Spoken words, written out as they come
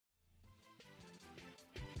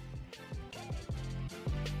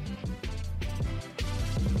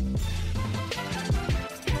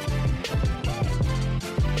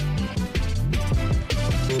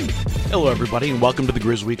Hello, everybody, and welcome to the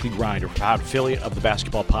Grizz Weekly Grind, a proud affiliate of the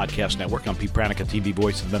Basketball Podcast Network. I'm Pete Pranica, TV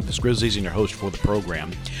voice of the Memphis Grizzlies, and your host for the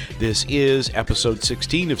program. This is episode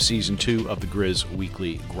 16 of season 2 of the Grizz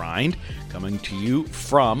Weekly Grind, coming to you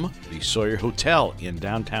from the Sawyer Hotel in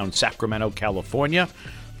downtown Sacramento, California,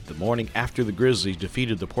 the morning after the Grizzlies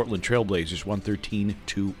defeated the Portland Trail Blazers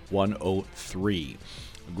 113-103.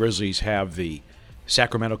 The Grizzlies have the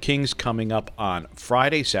Sacramento Kings coming up on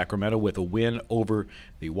Friday. Sacramento with a win over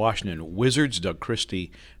the Washington Wizards. Doug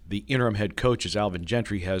Christie, the interim head coach, as Alvin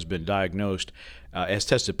Gentry has been diagnosed as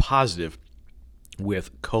tested positive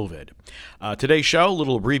with COVID. Today's show, a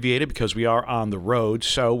little abbreviated because we are on the road,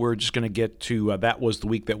 so we're just going to get to that was the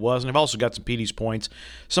week that was. And I've also got some Petey's points,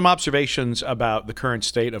 some observations about the current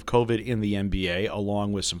state of COVID in the NBA,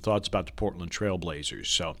 along with some thoughts about the Portland Trail Blazers.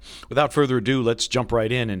 So without further ado, let's jump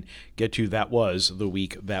right in and get to that was the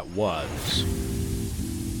week that was.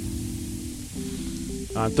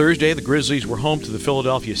 On Thursday, the Grizzlies were home to the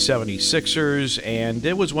Philadelphia 76ers, and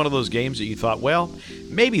it was one of those games that you thought, well,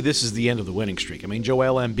 maybe this is the end of the winning streak. I mean,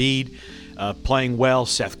 Joel Embiid playing well,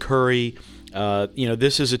 Seth Curry.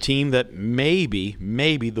 This is a team that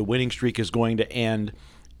maybe the winning streak is going to end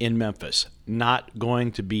in Memphis. Not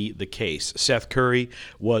going to be the case. Seth Curry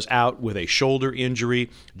was out with a shoulder injury.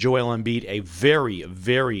 Joel Embiid, a very,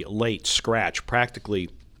 very late scratch, practically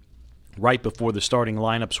right before the starting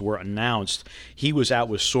lineups were announced. He was out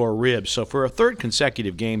with sore ribs. So for a third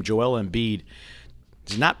consecutive game, Joel Embiid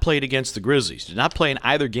did not play against the Grizzlies, did not play in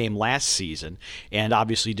either game last season, and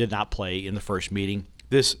obviously did not play in the first meeting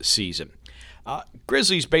this season.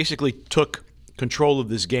 Grizzlies basically took control of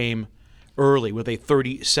this game early with a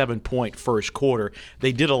 37-point first quarter.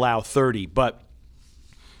 They did allow 30, but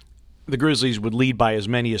the Grizzlies would lead by as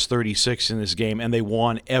many as 36 in this game, and they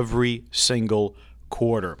won every single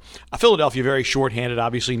quarter. Philadelphia very shorthanded,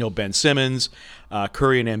 obviously no Ben Simmons,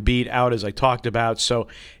 Curry and Embiid out as I talked about. So,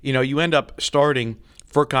 you end up starting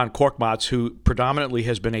Furkan Korkmaz, who predominantly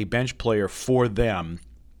has been a bench player for them.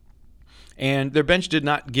 And their bench did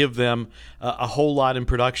not give them a whole lot in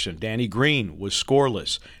production. Danny Green was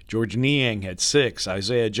scoreless. George Niang had 6.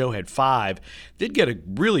 Isaiah Joe had 5. Did get a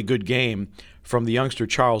really good game from the youngster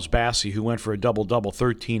Charles Bassey, who went for a double-double,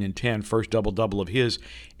 13 and 10, first double-double of his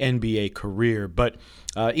NBA career. But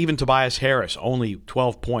even Tobias Harris, only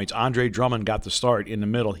 12 points. Andre Drummond got the start in the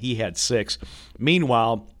middle. He had 6.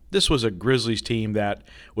 Meanwhile, this was a Grizzlies team that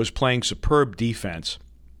was playing superb defense.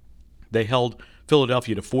 They held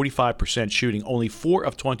Philadelphia to 45% shooting, only 4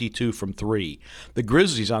 of 22 from 3. The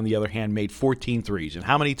Grizzlies, on the other hand, made 14 threes. And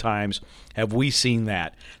how many times have we seen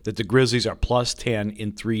that the Grizzlies are plus 10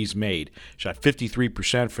 in threes made? Shot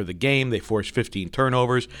 53% for the game. They forced 15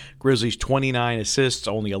 turnovers. Grizzlies 29 assists,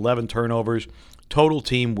 only 11 turnovers. Total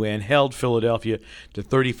team win, held Philadelphia to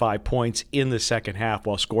 35 points in the second half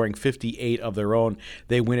while scoring 58 of their own.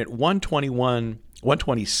 They win at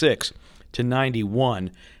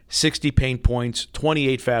 126-91. 60 paint points,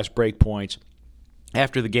 28 fast break points.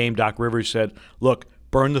 After the game, Doc Rivers said, look,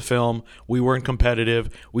 burn the film. We weren't competitive.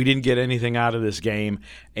 We didn't get anything out of this game.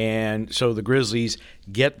 And so the Grizzlies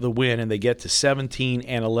get the win, and they get to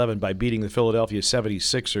 17-11 by beating the Philadelphia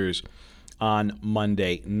 76ers on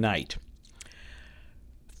Monday night.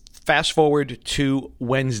 Fast forward to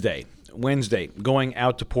Wednesday. Going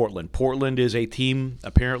out to Portland. Portland is a team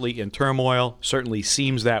apparently in turmoil, certainly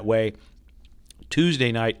seems that way.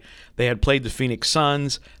 Tuesday night, they had played the Phoenix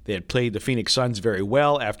Suns. They had played the Phoenix Suns very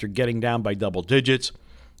well after getting down by double digits.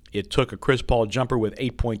 It took a Chris Paul jumper with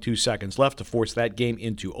 8.2 seconds left to force that game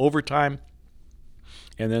into overtime.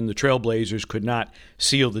 And then the Trailblazers could not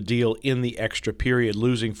seal the deal in the extra period,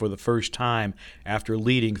 losing for the first time after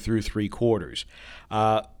leading through 3 quarters.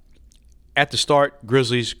 At the start,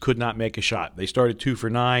 Grizzlies could not make a shot. They started 2 for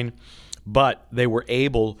 9, but they were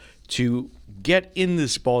able to get in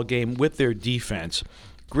this ball game with their defense.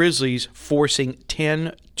 Grizzlies forcing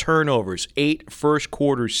 10 turnovers, 8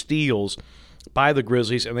 first-quarter steals by the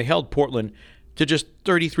Grizzlies, and they held Portland to just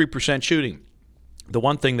 33% shooting. The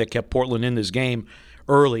one thing that kept Portland in this game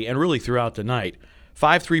early and really throughout the night,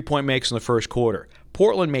 5 3-point makes in the first quarter.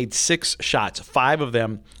 Portland made 6 shots. 5 of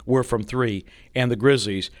them were from 3, and the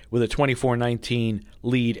Grizzlies with a 24-19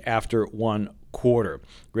 lead after 1 quarter.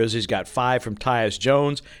 Grizzlies got 5 from Tyus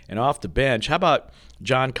Jones, and off the bench, how about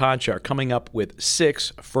John Konchar coming up with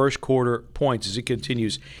 6 first-quarter points as he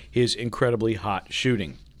continues his incredibly hot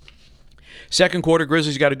shooting. Second quarter,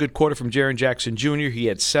 Grizzlies got a good quarter from Jaren Jackson Jr. He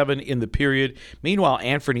had 7 in the period. Meanwhile,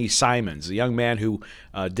 Anthony Simons, the young man who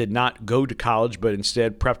did not go to college but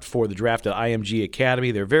instead prepped for the draft at IMG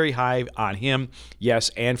Academy, they're very high on him. Yes,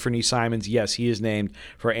 Anthony Simons. Yes, he is named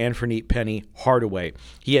for Anthony Penny Hardaway.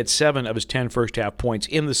 He had 7 of his 10 first-half points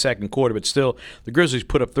in the second quarter, but still, the Grizzlies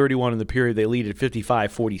put up 31 in the period. They lead at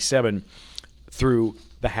 55-47 through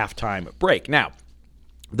the halftime break. Now,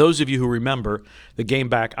 those of you who remember the game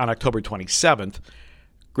back on October 27th,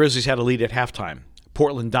 Grizzlies had a lead at halftime.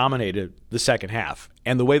 Portland dominated the second half.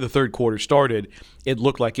 And the way the third quarter started, it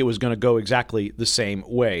looked like it was going to go exactly the same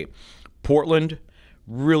way. Portland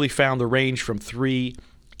really found the range from 3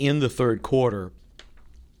 in the third quarter.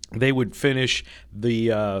 They would finish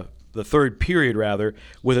the third period,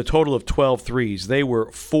 with a total of 12 threes. They were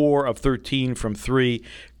 4 of 13 from 3.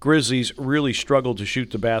 Grizzlies really struggled to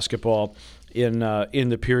shoot the basketball in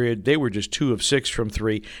the period. They were just 2 of 6 from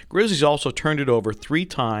 3. Grizzlies also turned it over 3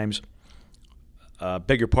 times.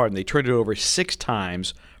 They turned it over 6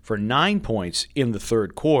 times for 9 points in the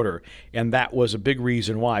third quarter, and that was a big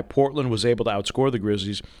reason why Portland was able to outscore the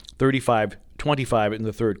Grizzlies 35-25 in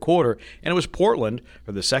the third quarter, and it was Portland,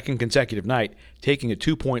 for the second consecutive night, taking a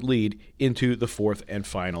 2-point lead into the fourth and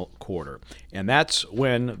final quarter. And that's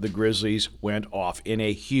when the Grizzlies went off in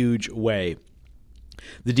a huge way.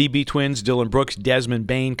 The DB twins, Dillon Brooks, Desmond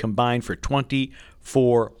Bane, combined for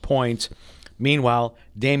 24 points. Meanwhile,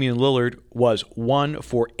 Damian Lillard was 1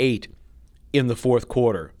 for 8 in the fourth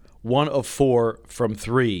quarter, 1 of 4 from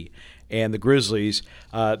 3. And the Grizzlies,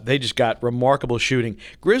 they just got remarkable shooting.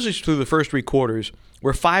 Grizzlies, through the first 3 quarters,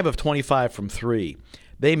 were 5 of 25 from 3.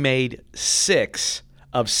 They made 6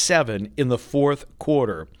 of 7 in the fourth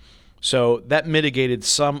quarter. So that mitigated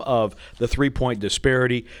some of the 3-point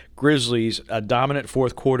disparity. Grizzlies, a dominant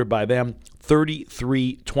fourth quarter by them.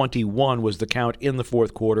 33-21 was the count in the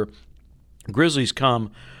fourth quarter. Grizzlies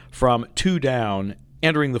come from 2 down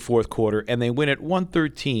entering the fourth quarter, and they win it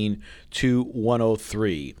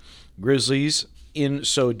 113-103. Grizzlies, in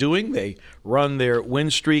so doing, they run their win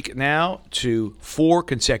streak now to 4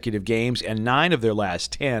 consecutive games, and 9 of their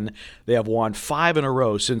last 10. They have won 5 in a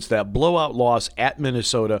row since that blowout loss at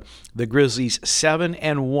Minnesota. The Grizzlies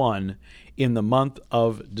 7-1 in the month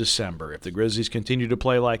of December. If the Grizzlies continue to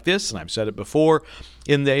play like this, and I've said it before,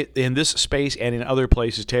 in this space and in other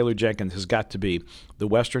places, Taylor Jenkins has got to be the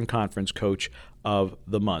Western Conference Coach of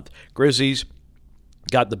the Month. Grizzlies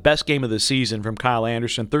got the best game of the season from Kyle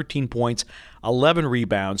Anderson, 13 points, 11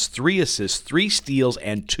 rebounds, 3 assists, 3 steals,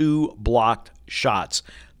 and 2 blocked shots.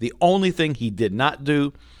 The only thing he did not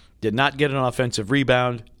do, did not get an offensive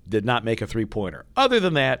rebound, did not make a three-pointer. Other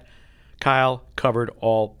than that, Kyle covered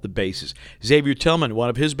all the bases. Xavier Tillman, one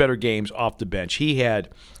of his better games off the bench. He had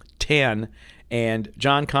 10, and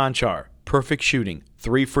John Konchar, perfect shooting,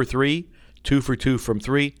 3 for 3, 2 for 2 from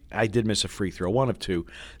 3. I did miss a free throw, 1 of 2.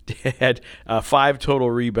 Had 5 total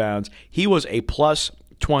rebounds. He was a plus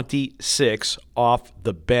 26 off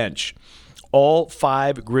the bench. All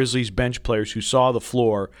 5 Grizzlies bench players who saw the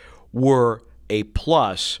floor were a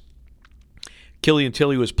plus. Killian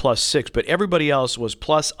Tilly was plus 6, but everybody else was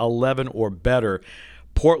plus 11 or better.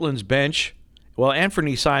 Portland's bench, well,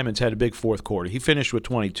 Anthony Simons had a big fourth quarter. He finished with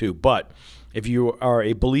 22, but if you are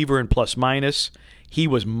a believer in plus-minus, he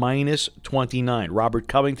was minus 29. Robert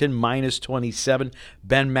Covington, minus 27.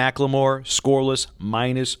 Ben McLemore, scoreless,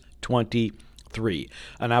 minus 23.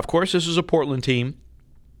 And now, of course, this is a Portland team.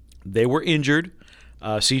 They were injured.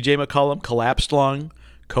 C.J. McCollum, collapsed lung.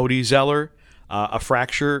 Cody Zeller, a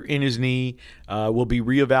fracture in his knee, will be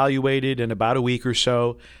reevaluated in about a week or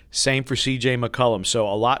so. Same for C.J. McCollum. So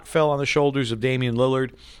a lot fell on the shoulders of Damian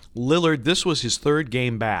Lillard. Lillard, this was his 3rd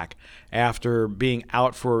game back after being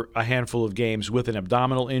out for a handful of games with an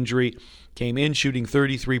abdominal injury. Came in shooting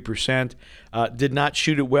 33%. Did not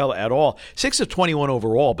shoot it well at all. 6 of 21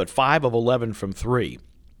 overall, but 5 of 11 from 3.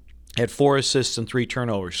 Had 4 assists and 3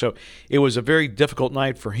 turnovers. So it was a very difficult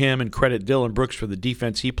night for him, and credit Dillon Brooks for the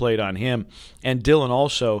defense he played on him. And Dillon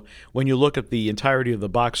also, when you look at the entirety of the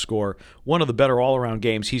box score, one of the better all-around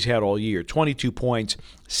games he's had all year. 22 points,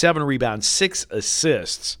 7 rebounds, 6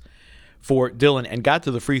 assists for Dillon, and got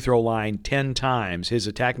to the free throw line 10 times. His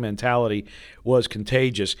attack mentality was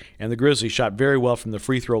contagious, and the Grizzlies shot very well from the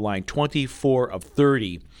free throw line, 24 of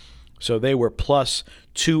 30. So they were plus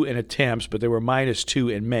 2 in attempts, but they were minus 2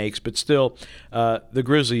 in makes. But still, the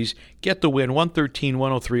Grizzlies get the win,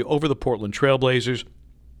 113-103 over the Portland Trailblazers.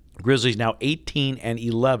 Grizzlies now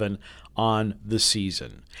 18-11 on the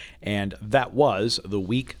season. And that was the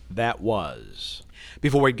week that was.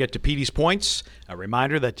 Before we get to Petey's Points, a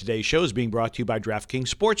reminder that today's show is being brought to you by DraftKings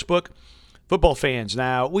Sportsbook. Football fans,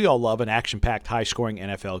 now, we all love an action-packed, high-scoring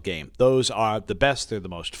NFL game. Those are the best. They're the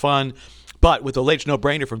most fun. But with the latest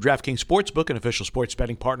no-brainer from DraftKings Sportsbook, an official sports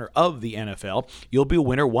betting partner of the NFL, you'll be a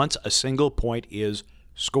winner once a single point is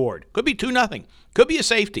scored. Could be 2-0. Could be a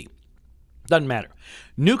safety. Doesn't matter.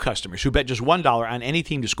 New customers who bet just $1 on any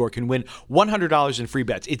team to score can win $100 in free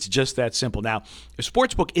bets. It's just that simple. Now, if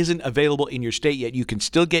Sportsbook isn't available in your state yet, you can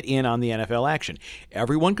still get in on the NFL action.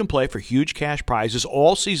 Everyone can play for huge cash prizes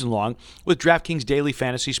all season long with DraftKings daily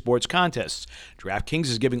fantasy sports contests. DraftKings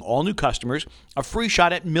is giving all new customers a free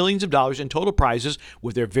shot at millions of dollars in total prizes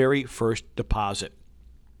with their very first deposit.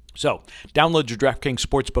 So, download your DraftKings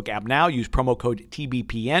Sportsbook app now. Use promo code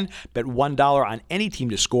TBPN. Bet $1 on any team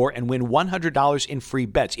to score and win $100 in free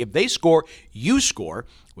bets. If they score, you score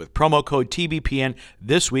with promo code TBPN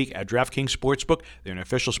this week at DraftKings Sportsbook. They're an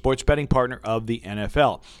official sports betting partner of the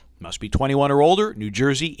NFL. Must be 21 or older, New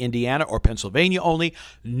Jersey, Indiana, or Pennsylvania only.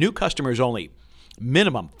 New customers only.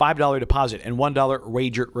 Minimum $5 deposit and $1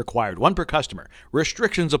 wager required. One per customer.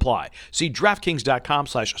 Restrictions apply. See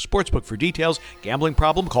DraftKings.com/sportsbook for details. Gambling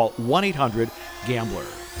problem? Call 1-800-GAMBLER.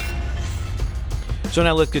 So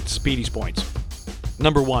now let's get to Speedy's points.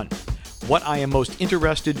 Number one, what I am most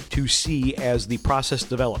interested to see as the process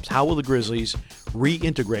develops. How will the Grizzlies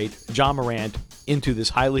reintegrate Ja Morant into this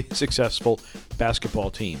highly successful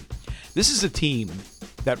basketball team? This is a team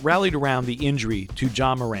that rallied around the injury to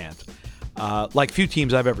Ja Morant like few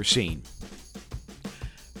teams I've ever seen.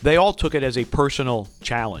 They all took it as a personal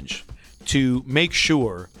challenge to make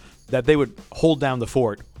sure that they would hold down the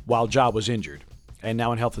fort while Ja was injured and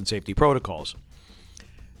now in health and safety protocols.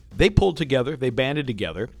 They pulled together, they banded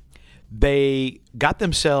together, they got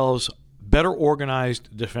themselves better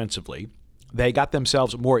organized defensively, they got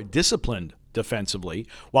themselves more disciplined defensively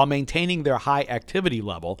while maintaining their high activity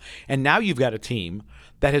level, and now you've got a team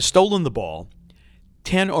that has stolen the ball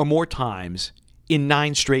 10 or more times in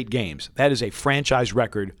 9 straight games. That is a franchise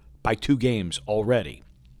record by 2 games already.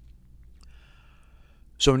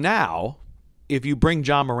 So now, if you bring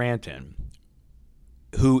Ja Morant in,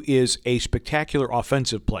 who is a spectacular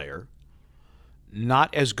offensive player,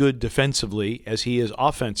 not as good defensively as he is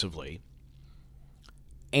offensively,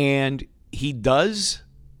 and he does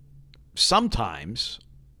sometimes,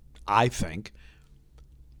 I think,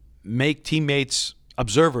 make teammates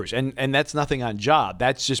observers, and that's nothing on Ja.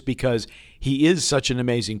 That's just because he is such an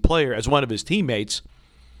amazing player. As one of his teammates,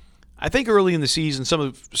 I think early in the season, some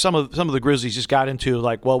of the Grizzlies just got into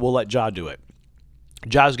like, well, we'll let Ja do it.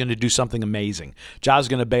 Ja's going to do something amazing. Ja's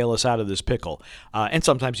going to bail us out of this pickle, and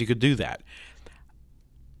sometimes he could do that.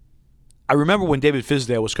 I remember when David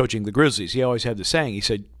Fizdale was coaching the Grizzlies, he always had the saying. He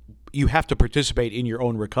said, "You have to participate in your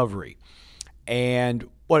own recovery," and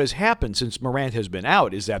what has happened since Morant has been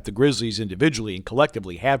out is that the Grizzlies individually and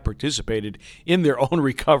collectively have participated in their own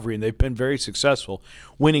recovery, and they've been very successful,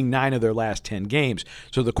 winning 9 of their last 10 games.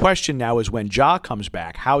 So the question now is when Ja comes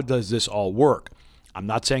back, how does this all work? I'm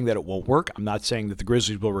not saying that it won't work. I'm not saying that the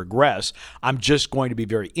Grizzlies will regress. I'm just going to be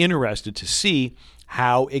very interested to see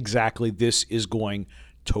how exactly this is going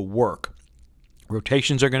to work.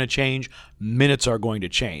 Rotations are going to change. Minutes are going to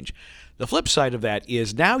change. The flip side of that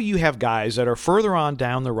is now you have guys that are further on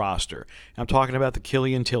down the roster. I'm talking about the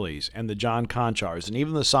Killian Tillys and the John Conchars and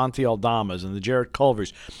even the Santi Aldamas and the Jarrett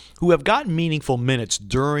Culvers who have gotten meaningful minutes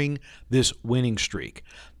during this winning streak.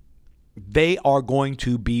 They are going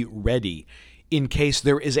to be ready in case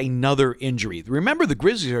there is another injury. Remember, the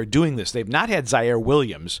Grizzlies are doing this. They've not had Zaire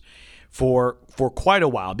Williams for quite a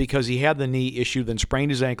while because he had the knee issue, then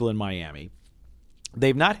sprained his ankle in Miami.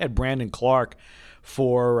 They've not had Brandon Clark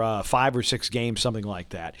for 5 or 6 games, something like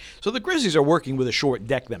that. So the Grizzlies are working with a short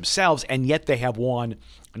deck themselves, and yet they have won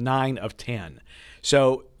 9 of 10.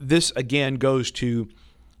 So this, again, goes to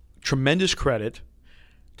tremendous credit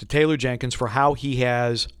to Taylor Jenkins for how he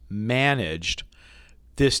has managed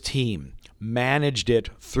this team, managed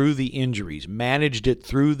it through the injuries, managed it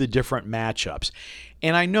through the different matchups.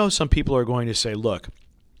 And I know some people are going to say, look,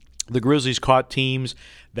 the Grizzlies caught teams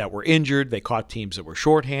that were injured. They caught teams that were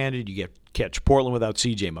shorthanded. You catch Portland without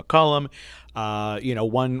C.J. McCollum.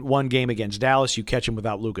 One game against Dallas, you catch him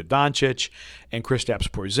without Luka Doncic and Kristaps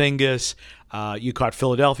Porzingis. You caught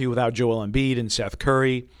Philadelphia without Joel Embiid and Seth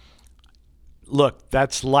Curry. Look,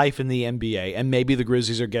 that's life in the NBA, and maybe the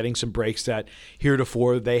Grizzlies are getting some breaks that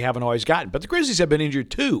heretofore they haven't always gotten. But the Grizzlies have been injured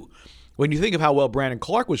too. When you think of how well Brandon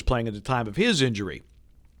Clark was playing at the time of his injury,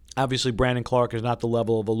 obviously Brandon Clark is not the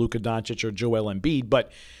level of a Luka Doncic or Joel Embiid,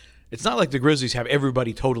 but It's not like the Grizzlies have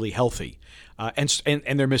everybody totally healthy,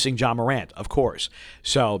 and they're missing John Morant, of course.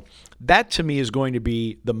 So that to me is going to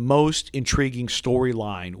be the most intriguing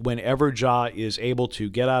storyline whenever Ja is able to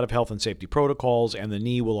get out of health and safety protocols and the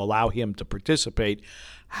knee will allow him to participate,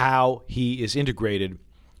 how he is integrated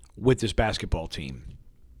with this basketball team.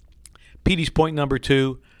 Petey's point number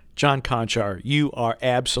 2, John Konchar, you are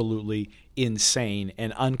absolutely insane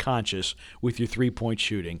and unconscious with your three-point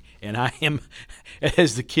shooting. And I am,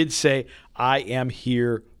 as the kids say, I am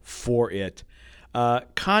here for it.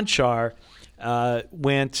 Konchar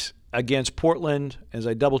went against Portland. As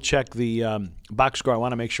I double-check the box score, I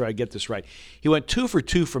want to make sure I get this right. He went 2 for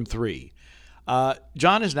 2 from 3.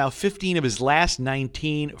 John is now 15 of his last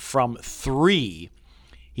 19 from 3.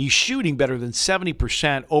 He's shooting better than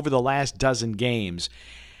 70% over the last dozen games.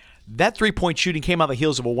 That three-point shooting came on the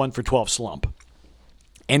heels of a 1 for 12 slump.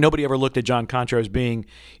 And nobody ever looked at John Konchar as being,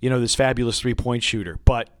 this fabulous three-point shooter.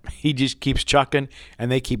 But he just keeps chucking, and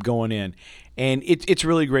they keep going in. And it's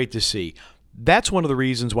really great to see. That's one of the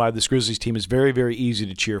reasons why this Grizzlies team is very, very easy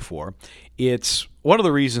to cheer for. It's one of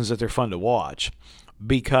the reasons that they're fun to watch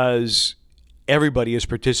because everybody is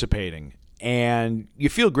participating. And you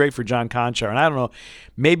feel great for John Konchar. And I don't know,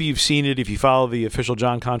 maybe you've seen it if you follow the official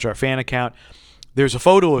John Konchar fan account. There's a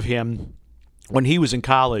photo of him when he was in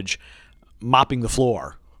college mopping the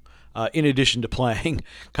floor, in addition to playing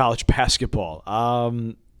college basketball.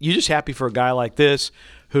 You're just happy for a guy like this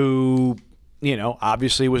who,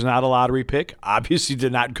 obviously was not a lottery pick, obviously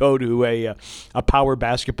did not go to a power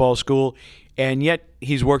basketball school, and yet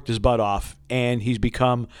he's worked his butt off, and he's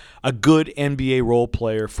become a good NBA role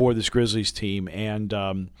player for this Grizzlies team. And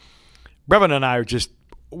Brevin and I are just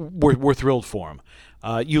we're thrilled for him.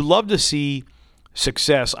 You love to see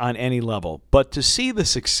success on any level, but to see the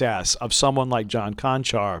success of someone like John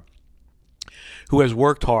Konchar, who has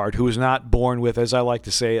worked hard, who is not born with, as I like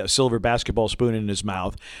to say, a silver basketball spoon in his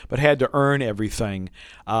mouth, but had to earn everything,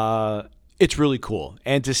 it's really cool.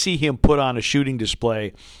 And to see him put on a shooting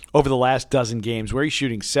display over the last dozen games where he's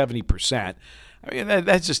shooting 70%, I mean,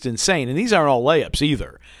 that's just insane. And these aren't all layups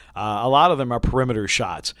either. A lot of them are perimeter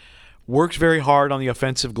shots. Works very hard on the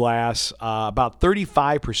offensive glass. About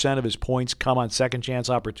 35% of his points come on second-chance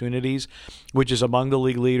opportunities, which is among the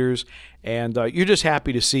league leaders. And you're just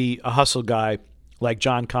happy to see a hustle guy like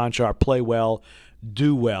John Konchar play well,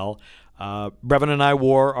 do well. Brevin and I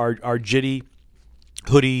wore our Jitty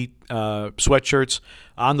hoodie sweatshirts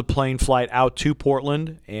on the plane flight out to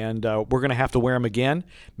Portland, and we're going to have to wear them again,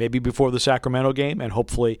 maybe before the Sacramento game, and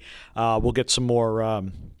hopefully we'll get some more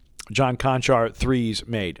John Konchar threes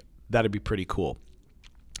made. That'd be pretty cool.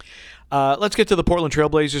 Let's get to the Portland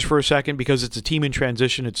Trailblazers for a second because it's a team in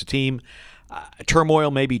transition. It's a team. Turmoil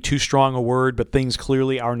may be too strong a word, but things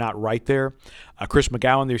clearly are not right there. Chris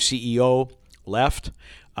McGowan, their CEO, left.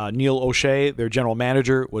 Neil O'Shea, their general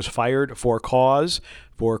manager, was fired for cause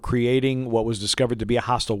for creating what was discovered to be a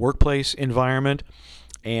hostile workplace environment.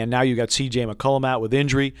 And now you got C.J. McCollum out with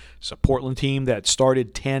injury. It's a Portland team that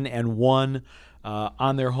started 10-1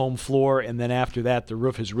 on their home floor, and then after that, the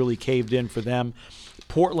roof has really caved in for them.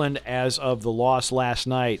 Portland, as of the loss last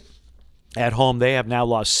night at home, they have now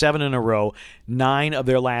lost 7 in a row, 9 of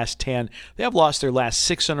their last 10. They have lost their last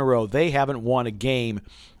 6 in a row. They haven't won a game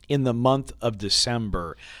in the month of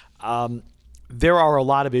December. There are a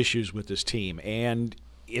lot of issues with this team, and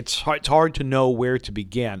it's hard to know where to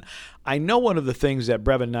begin. I know one of the things that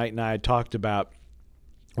Brevin Knight and I had talked about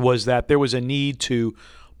was that there was a need to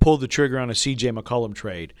pull the trigger on a C.J. McCollum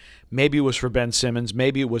trade. Maybe it was for Ben Simmons.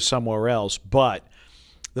 Maybe it was somewhere else. But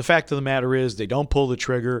the fact of the matter is they don't pull the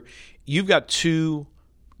trigger. You've got two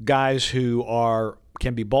guys who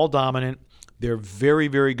can be ball dominant. They're very,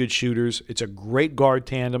 very good shooters. It's a great guard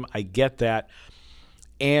tandem. I get that.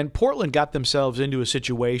 And Portland got themselves into a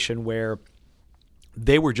situation where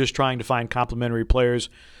they were just trying to find complementary players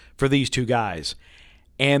for these two guys.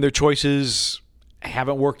 And their choices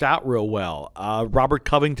haven't worked out real well. Robert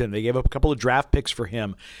Covington, they gave up a couple of draft picks for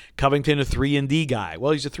him. Covington, a 3-and-D guy.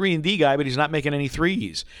 Well, he's a 3-and-D guy, but he's not making any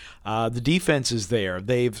threes. The defense is there.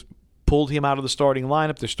 They've pulled him out of the starting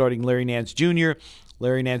lineup. They're starting Larry Nance Jr.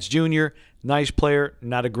 Larry Nance Jr., nice player,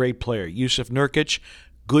 not a great player. Yusuf Nurkic,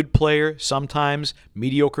 good player sometimes,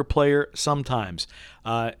 mediocre player sometimes.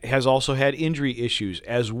 Has also had injury issues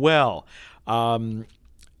as well.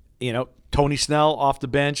 Tony Snell off the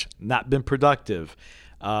bench, not been productive.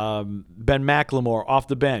 Ben McLemore off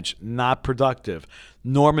the bench, not productive.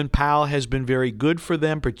 Norman Powell has been very good for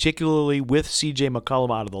them, particularly with C.J.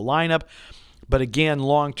 McCollum out of the lineup. But again,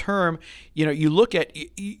 long term, you look at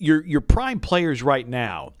your prime players right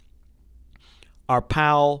now are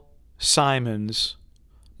Powell, Simons,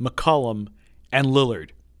 McCollum, and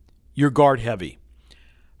Lillard. you're guard heavy.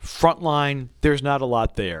 Front line, there's not a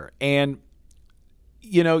lot there. And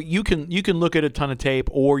you can look at a ton of tape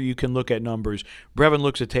or you can look at numbers. Brevin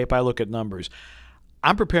looks at tape, I look at numbers.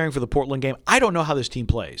 I'm preparing for the Portland game. I don't know how this team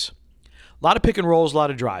plays. A lot of pick and rolls, a lot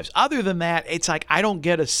of drives. Other than that, it's like I don't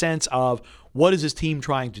get a sense of what is this team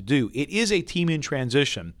trying to do. It is a team in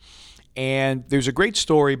transition. And there's a great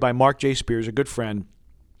story by Mark J. Spears, a good friend,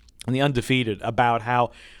 in The Undefeated, about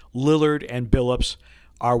how Lillard and Billups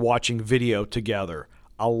are watching video together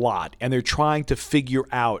a lot, and they're trying to figure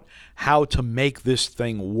out how to make this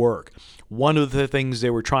thing work. One of the things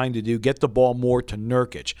they were trying to do, get the ball more to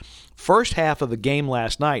Nurkic. First half of the game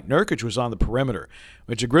last night, Nurkic was on the perimeter,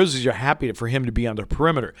 which the Grizzlies are happy for him to be on the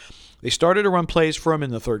perimeter. They started to run plays for him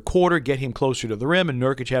in the third quarter, get him closer to the rim, and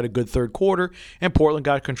Nurkic had a good third quarter, and Portland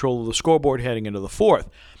got control of the scoreboard heading into the fourth.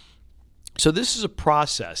 So this is a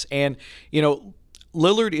process, and,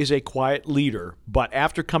 Lillard is a quiet leader, but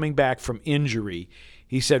after coming back from injury,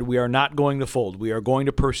 he said, we are not going to fold. We are going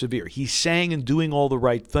to persevere. He's saying and doing all the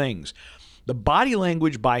right things. The body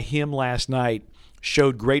language by him last night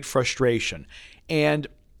showed great frustration. And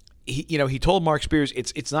he told Mark Spears,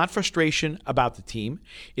 it's not frustration about the team.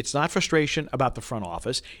 It's not frustration about the front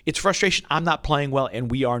office. It's frustration, I'm not playing well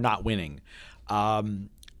and we are not winning.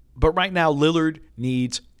 But right now, Lillard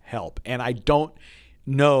needs help. And I don't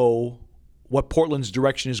know what Portland's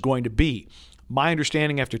direction is going to be. My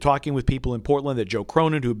understanding after talking with people in Portland that Joe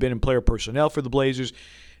Cronin, who had been in player personnel for the Blazers,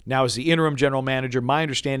 now is the interim general manager, my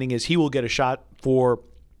understanding is he will get a shot for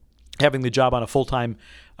having the job on a full-time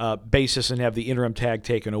basis and have the interim tag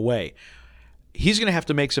taken away. He's going to have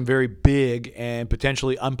to make some very big and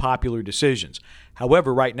potentially unpopular decisions.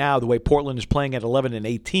 However, right now, the way Portland is playing at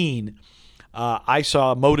 11-18, I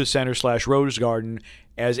saw Moda Center / Rose Garden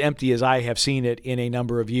as empty as I have seen it in a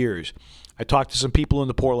number of years. I talked to some people in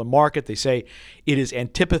the Portland market. They say it is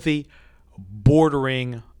antipathy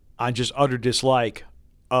bordering on just utter dislike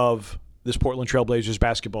of this Portland Trailblazers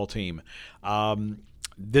basketball team.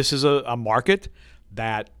 This is a market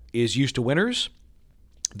that is used to winners.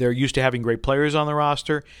 They're used to having great players on the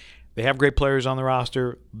roster. They have great players on the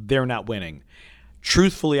roster. They're not winning.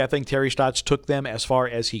 Truthfully, I think Terry Stotts took them as far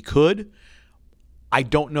as he could. I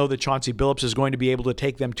don't know that Chauncey Billups is going to be able to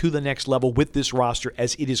take them to the next level with this roster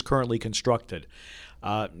as it is currently constructed.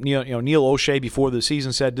 Neil O'Shea before the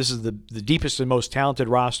season said this is the deepest and most talented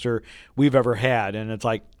roster we've ever had, and it's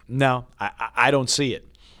like, no, I don't see it.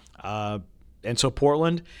 And so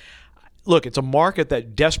Portland, look, it's a market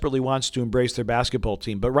that desperately wants to embrace their basketball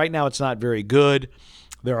team, but right now it's not very good.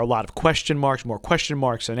 There are a lot of question marks, more question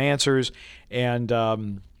marks than answers, and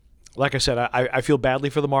like I said, I feel badly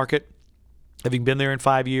for the market. Having been there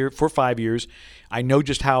for 5 years, I know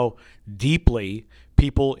just how deeply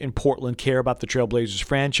people in Portland care about the Trailblazers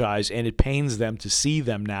franchise, and it pains them to see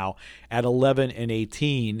them now at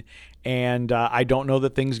 11-18. And I don't know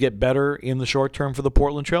that things get better in the short term for the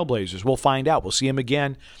Portland Trailblazers. We'll find out. We'll see them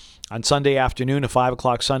again on Sunday afternoon, a 5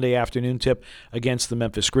 o'clock Sunday afternoon tip against the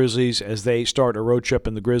Memphis Grizzlies as they start a road trip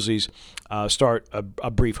and the Grizzlies start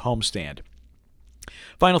a brief homestand.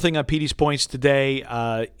 Final thing on Petey's Points today,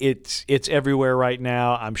 it's everywhere right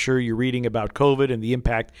now. I'm sure you're reading about COVID and the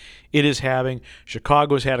impact it is having.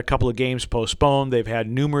 Chicago's had a couple of games postponed. They've had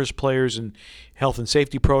numerous players in health and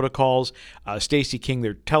safety protocols. Stacey King,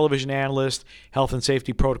 their television analyst, health and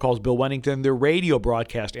safety protocols. Bill Wennington, their radio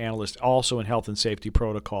broadcast analyst, also in health and safety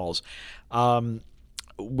protocols.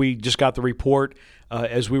 We just got the report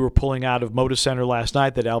as we were pulling out of Moda Center last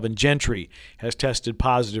night that Alvin Gentry has tested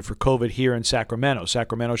positive for COVID here in Sacramento.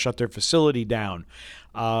 Sacramento shut their facility down.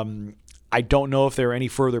 I don't know if there are any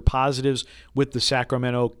further positives with the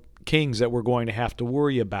Sacramento Kings that we're going to have to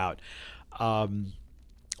worry about.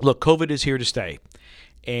 Look, COVID is here to stay.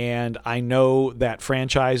 And I know that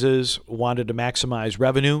franchises wanted to maximize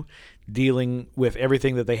revenue, dealing with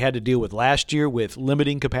everything that they had to deal with last year with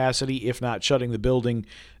limiting capacity, if not shutting the building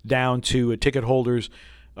down to ticket holders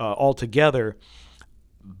altogether.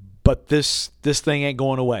 But this thing ain't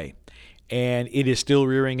going away, and it is still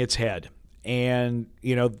rearing its head. And,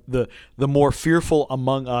 the more fearful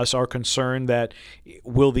among us are concerned that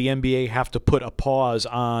will the NBA have to put a pause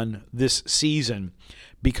on this season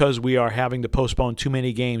because we are having to postpone too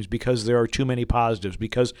many games, because there are too many positives,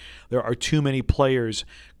 because there are too many players,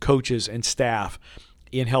 coaches, and staff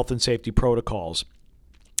in health and safety protocols.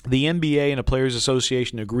 The NBA and the Players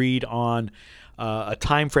Association agreed on a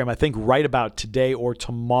time frame, I think right about today or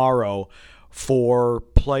tomorrow, for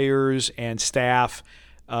players and staff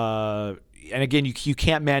and again, you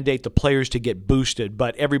can't mandate the players to get boosted,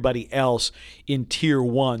 but everybody else in Tier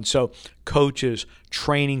 1, so coaches,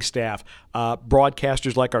 training staff,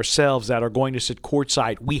 broadcasters like ourselves that are going to sit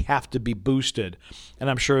courtside, we have to be boosted. And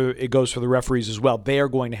I'm sure it goes for the referees as well. They are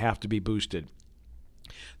going to have to be boosted.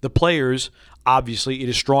 The players, obviously, it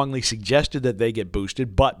is strongly suggested that they get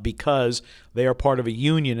boosted, but because they are part of a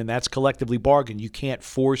union and that's collectively bargained, you can't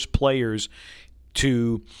force players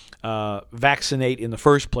to vaccinate in the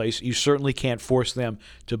first place. You certainly can't force them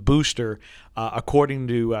to booster. According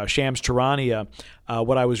to Shams Charania,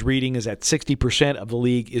 what I was reading is that 60% of the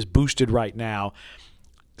league is boosted right now.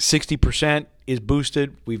 60% is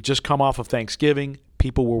boosted. We've just come off of Thanksgiving.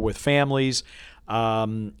 People were with families.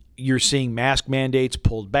 You're seeing mask mandates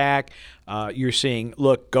pulled back. You're seeing,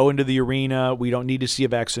 look, go into the arena. We don't need to see a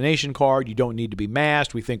vaccination card. You don't need to be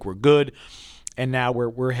masked. We think we're good. And now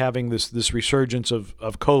we're having this resurgence of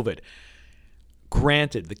COVID.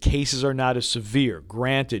 Granted, the cases are not as severe.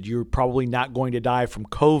 Granted, you're probably not going to die from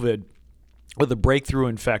COVID with a breakthrough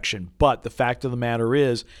infection. But the fact of the matter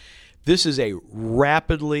is, this is a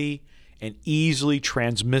rapidly and easily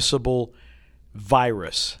transmissible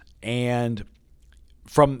virus. And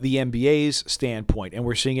from the NBA's standpoint, and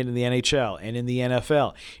we're seeing it in the NHL and in the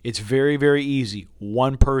NFL, it's very, very easy.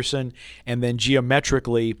 One person, and then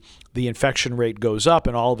geometrically, the infection rate goes up,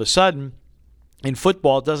 and all of a sudden, in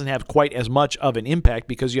football, it doesn't have quite as much of an impact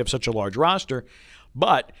because you have such a large roster,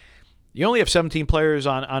 but you only have 17 players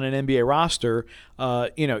on an NBA roster.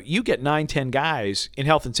 You get 9-10 guys in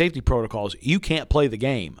health and safety protocols, you can't play the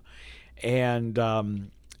game. And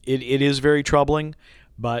it is very troubling,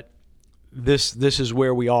 but this is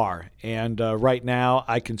where we are. And right now,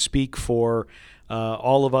 I can speak for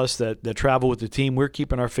all of us that travel with the team. We're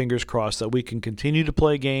keeping our fingers crossed that we can continue to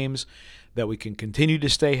play games, that we can continue to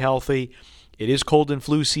stay healthy. It is cold and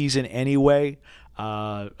flu season anyway.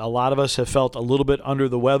 A lot of us have felt a little bit under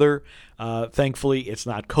the weather. Thankfully, it's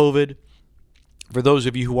not COVID. For those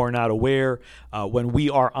of you who are not aware, when we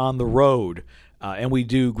are on the road and we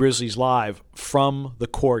do Grizzlies Live from the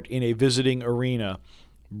court in a visiting arena,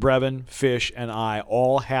 Brevin, Fish, and I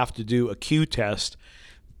all have to do a Q test.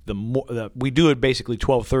 We do it basically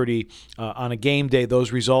 12:30 on a game day.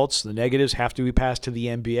 Those results, the negatives, have to be passed to the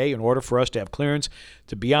NBA in order for us to have clearance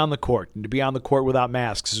to be on the court and to be on the court without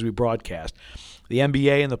masks as we broadcast. The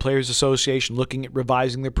NBA and the Players Association looking at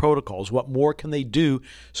revising their protocols. What more can they do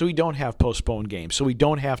so we don't have postponed games, so we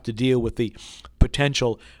don't have to deal with the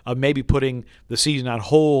potential of maybe putting the season on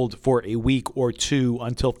hold for a week or two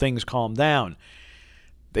until things calm down.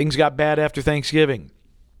 Things got bad after Thanksgiving.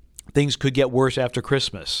 Things could get worse after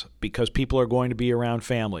Christmas because people are going to be around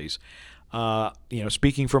families.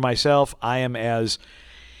 Speaking for myself, I am as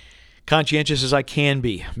conscientious as I can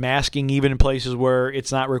be, masking even in places where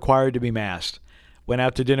it's not required to be masked. Went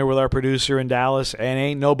out to dinner with our producer in Dallas, and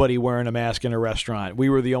ain't nobody wearing a mask in a restaurant. We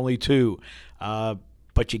were the only two.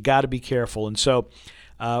 But you got to be careful. And so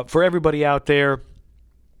for everybody out there,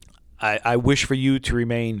 I wish for you to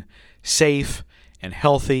remain safe and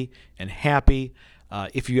healthy and happy.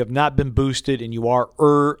 If you have not been boosted and you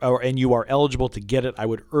are eligible to get it, I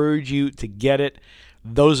would urge you to get it.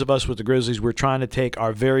 Those of us with the Grizzlies, we're trying to take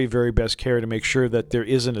our very, very best care to make sure that there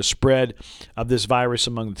isn't a spread of this virus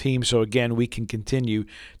among the team. So again, we can continue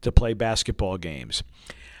to play basketball games.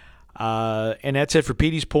 And that's it for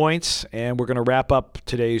Petey's Points, and we're going to wrap up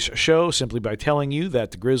today's show simply by telling you that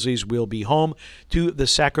the Grizzlies will be home to the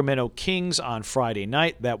Sacramento Kings on Friday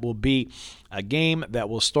night. That will be a game that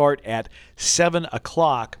will start at 7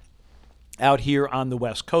 o'clock out here on the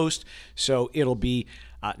West Coast, so it'll be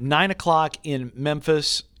 9 o'clock in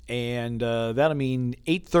Memphis, and that'll mean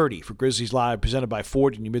 8:30 for Grizzlies Live, presented by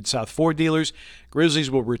Ford and your Mid-South Ford dealers.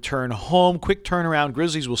 Grizzlies will return home. Quick turnaround.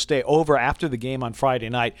 Grizzlies will stay over after the game on Friday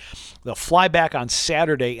night. They'll fly back on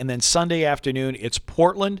Saturday, and then Sunday afternoon it's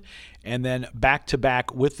Portland, and then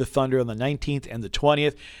back-to-back with the Thunder on the 19th and the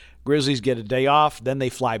 20th. Grizzlies get a day off. Then they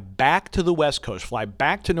fly back to the West Coast, fly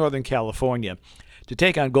back to Northern California to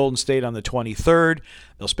take on Golden State on the 23rd.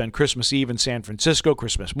 They'll spend Christmas Eve in San Francisco,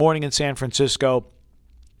 Christmas morning in San Francisco.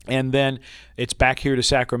 And then it's back here to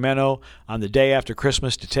Sacramento on the day after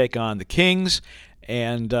Christmas to take on the Kings,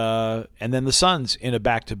 and then the Suns in a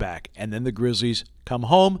back-to-back. And then the Grizzlies come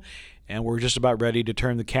home, and we're just about ready to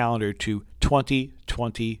turn the calendar to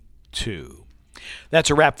 2022. That's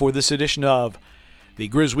a wrap for this edition of the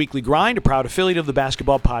Grizz Weekly Grind, a proud affiliate of the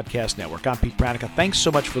Basketball Podcast Network. I'm Pete Pranica. Thanks so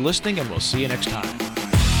much for listening, and we'll see you next time.